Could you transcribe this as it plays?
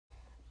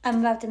I'm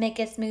about to make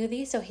a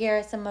smoothie, so here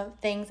are some of the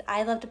things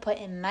I love to put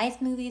in my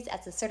smoothies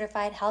as a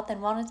certified health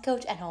and wellness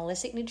coach and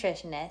holistic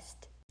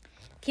nutritionist.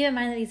 Keep in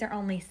mind that these are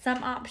only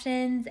some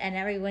options and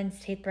everyone's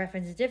taste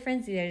preference is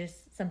different. These are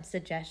just some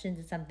suggestions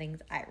and some things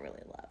I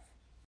really love.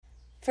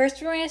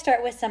 First, we're going to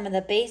start with some of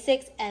the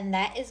basics, and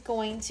that is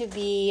going to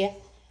be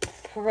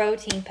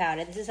protein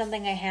powder. This is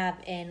something I have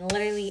in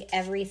literally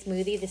every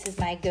smoothie. This is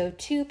my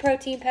go-to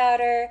protein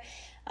powder.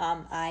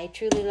 I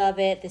truly love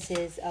it. This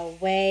is a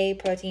whey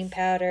protein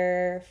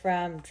powder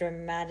from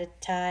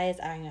Dramatize.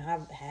 I don't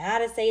know how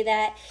to say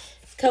that.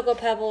 It's Cocoa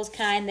Pebbles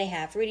kind. They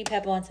have Fruity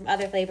Pebble and some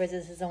other flavors.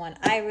 This is the one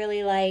I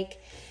really like.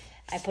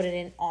 I put it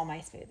in all my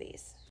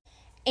smoothies.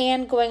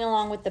 And going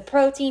along with the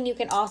protein, you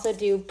can also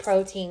do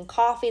protein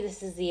coffee.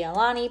 This is the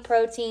Alani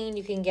protein.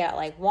 You can get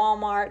like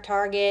Walmart,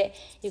 Target.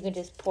 You can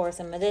just pour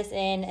some of this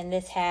in, and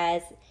this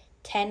has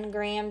 10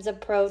 grams of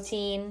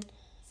protein.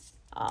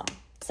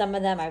 Some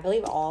of them, I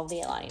believe all of the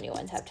Alani new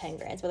ones have 10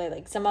 grams, but they're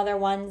like some other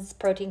ones,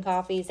 protein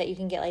coffees that you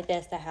can get like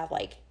this that have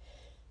like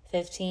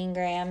 15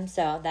 grams.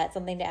 So that's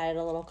something to add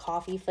a little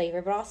coffee flavor,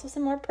 but also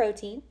some more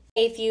protein.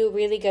 A few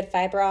really good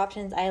fiber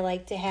options I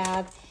like to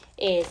have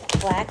is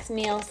flax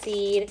meal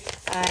seed.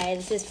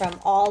 This is from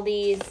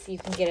Aldi's. You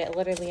can get it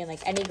literally in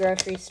like any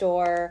grocery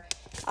store.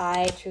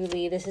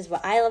 This is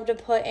what I love to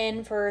put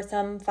in for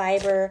some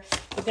fiber.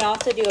 You can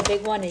also do a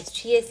big one is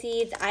chia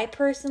seeds. I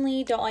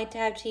personally don't like to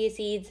have chia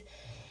seeds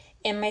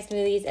in my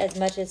smoothies as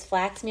much as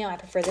flax meal. I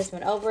prefer this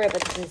one over it,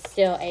 but this is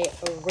still a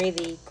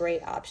really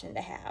great option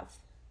to have.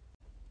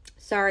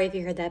 Sorry if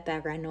you heard that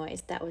background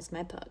noise. That was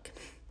my pug.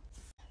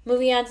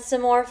 Moving on to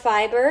some more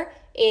fiber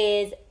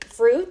is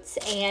fruits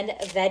and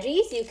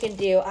veggies. You can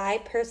do,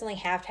 I personally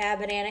have to have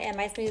banana in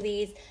my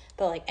smoothies,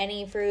 but like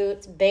any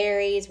fruits,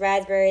 berries,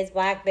 raspberries,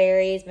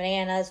 blackberries,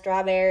 bananas,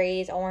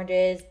 strawberries,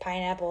 oranges,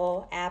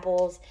 pineapple,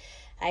 apples.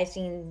 I've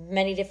seen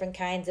many different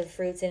kinds of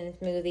fruits in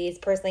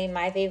smoothies. Personally,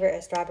 my favorite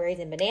is strawberries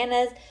and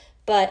bananas,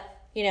 but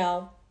you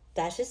know,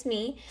 that's just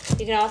me.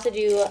 You can also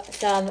do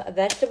some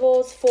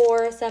vegetables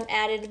for some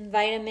added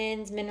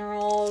vitamins,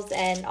 minerals,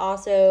 and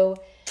also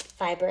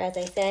fiber, as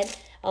I said.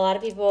 A lot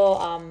of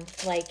people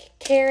like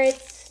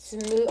carrots,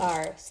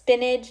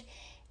 spinach,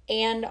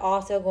 and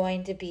also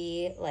going to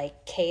be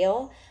like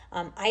kale.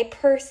 I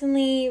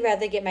personally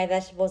rather get my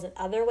vegetables in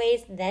other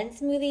ways than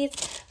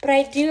smoothies, but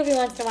I do every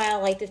once in a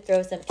while like to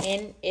throw some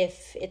in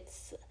if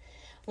it's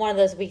one of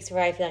those weeks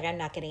where I feel like I'm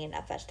not getting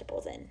enough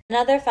vegetables in.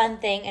 Another fun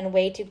thing and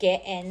way to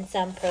get in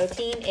some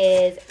protein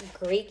is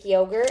Greek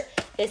yogurt.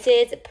 This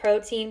is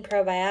protein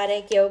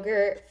probiotic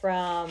yogurt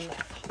from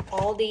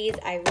Aldi's.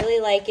 I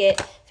really like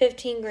it.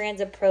 15 grams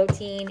of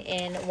protein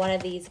in one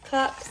of these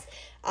cups.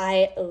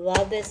 I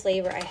love this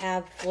flavor. I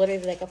have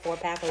literally like a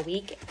 4-pack a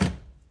week,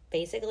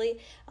 basically.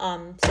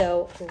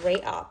 So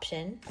great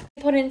option.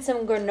 Put in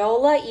some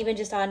granola, even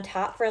just on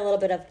top for a little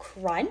bit of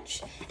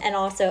crunch. And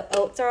also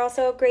oats are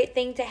also a great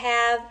thing to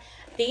have.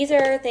 These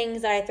are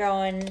things that I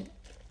throw in.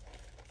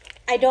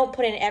 I don't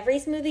put in every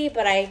smoothie,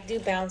 but I do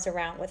bounce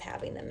around with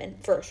having them in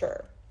for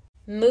sure.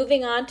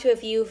 Moving on to a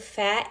few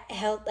fats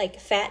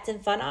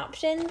and fun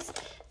options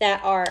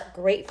that are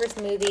great for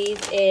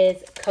smoothies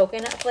is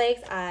coconut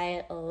flakes.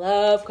 I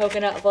love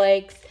coconut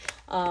flakes.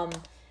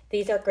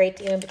 These are great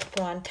to even put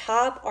on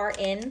top or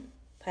in,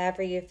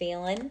 however you're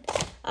feeling.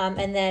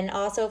 And then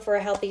also for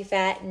a healthy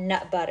fat,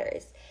 nut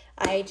butters.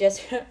 I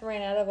just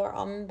ran out of our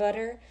almond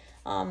butter,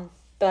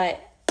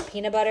 but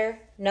peanut butter,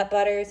 nut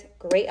butters,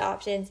 great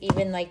options.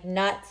 Even like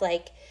nuts,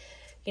 like,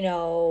 you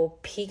know,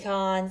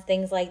 pecans,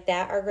 things like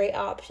that are great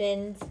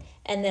options.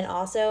 And then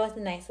also, it's a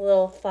nice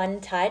little fun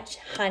touch,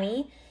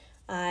 honey.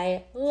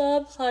 I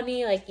love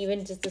honey, like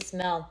even just the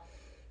smell.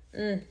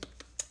 It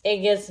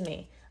gives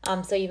me.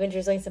 So even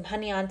drizzling some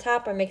honey on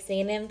top or mixing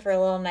it in for a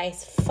little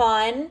nice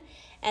fun.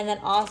 And then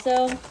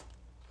also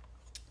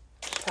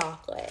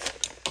chocolate.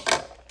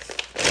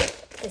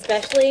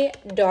 Especially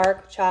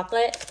dark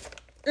chocolate.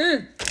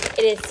 It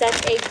is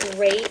such a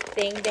great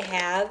thing to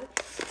have.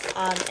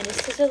 And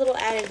it's just a little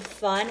added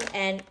fun.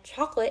 And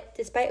chocolate,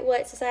 despite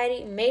what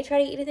society may try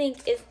to get you to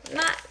think, is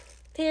not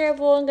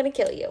terrible and going to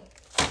kill you.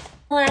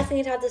 The last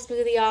thing to top the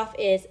smoothie off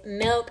is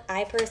milk.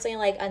 I personally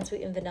like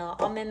unsweetened vanilla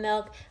almond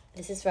milk.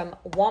 This is from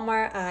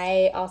Walmart.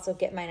 I also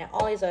get mine at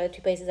all these other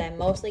two places I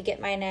mostly get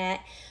mine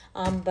at.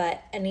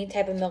 But any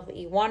type of milk that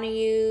you want to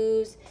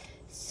use,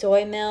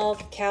 soy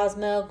milk, cow's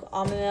milk,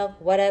 almond milk,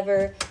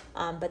 whatever.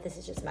 But this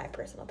is just my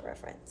personal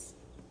preference.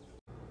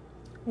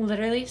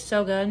 Literally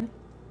so good.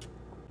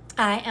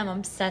 I am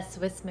obsessed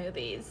with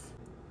smoothies.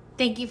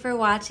 Thank you for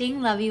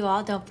watching. Love you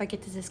all. Don't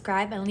forget to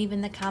subscribe and leave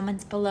in the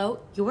comments below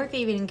your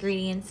favorite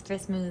ingredients for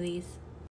smoothies.